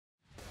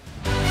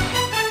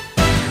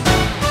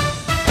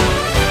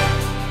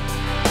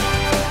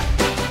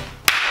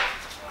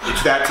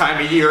It's that time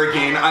of year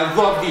again. I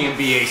love the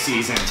NBA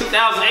season.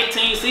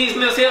 2018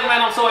 season is here, man.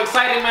 I'm so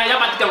excited, man. Y'all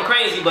about to go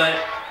crazy, but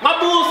my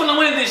Bulls finna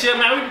win this year,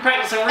 man. We've been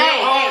practicing real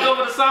hard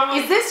over the summer.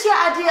 Is this your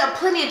idea of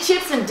plenty of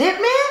chips and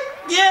dip, man?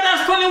 Yeah,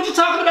 that's plenty what you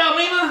talking about,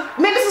 Mina.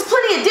 Man, this is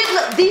plenty of dip.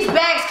 Look, these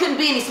bags couldn't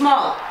be any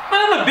smaller. Man,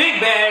 I'm the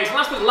big bags.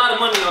 I spent a lot of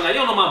money on that. You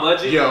don't know my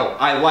budget. Yo,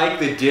 I like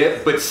the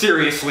dip, but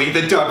seriously,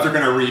 the Dubs are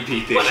gonna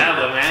repeat this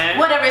Whatever, year. man.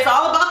 Whatever, it's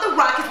all about the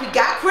Rockets. We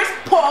got Chris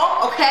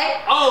Paul, okay?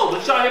 Oh,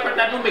 but y'all hear about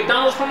that new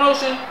McDonald's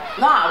promotion?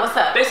 Nah, what's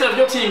up? They said if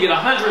your team get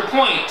 100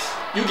 points,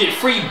 you get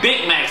free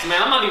Big Macs,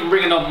 man. I'm not even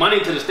bringing no money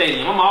to the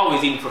stadium. I'm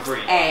always eating for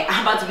free. Hey,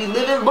 I'm about to be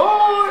living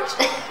large.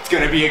 It's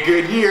gonna be a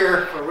good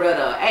year. For real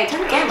though. Hey,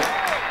 turn the camera.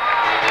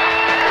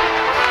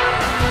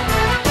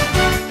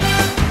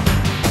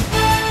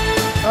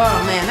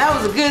 Oh man, that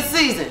was a good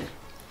season.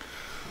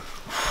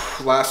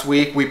 Last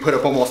week, we put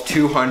up almost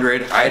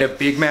 200. I had a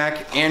Big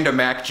Mac and a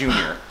Mac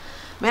Jr.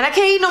 Man, I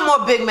can't eat no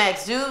more Big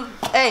Macs, dude.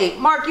 Hey,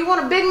 Mark, you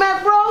want a Big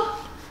Mac, bro?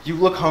 You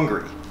look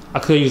hungry. I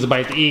could use a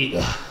bite to eat.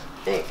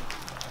 Hey.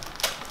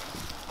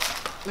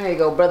 There you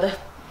go, brother.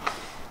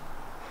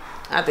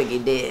 I think he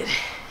did.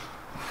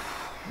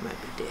 He might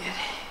be dead.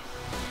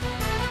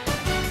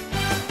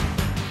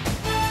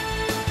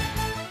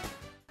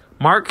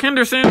 Marc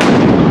Henderson.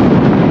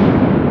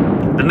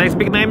 The next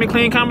big name in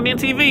clean comedy and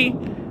TV.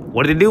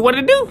 What did it do? What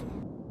did it do?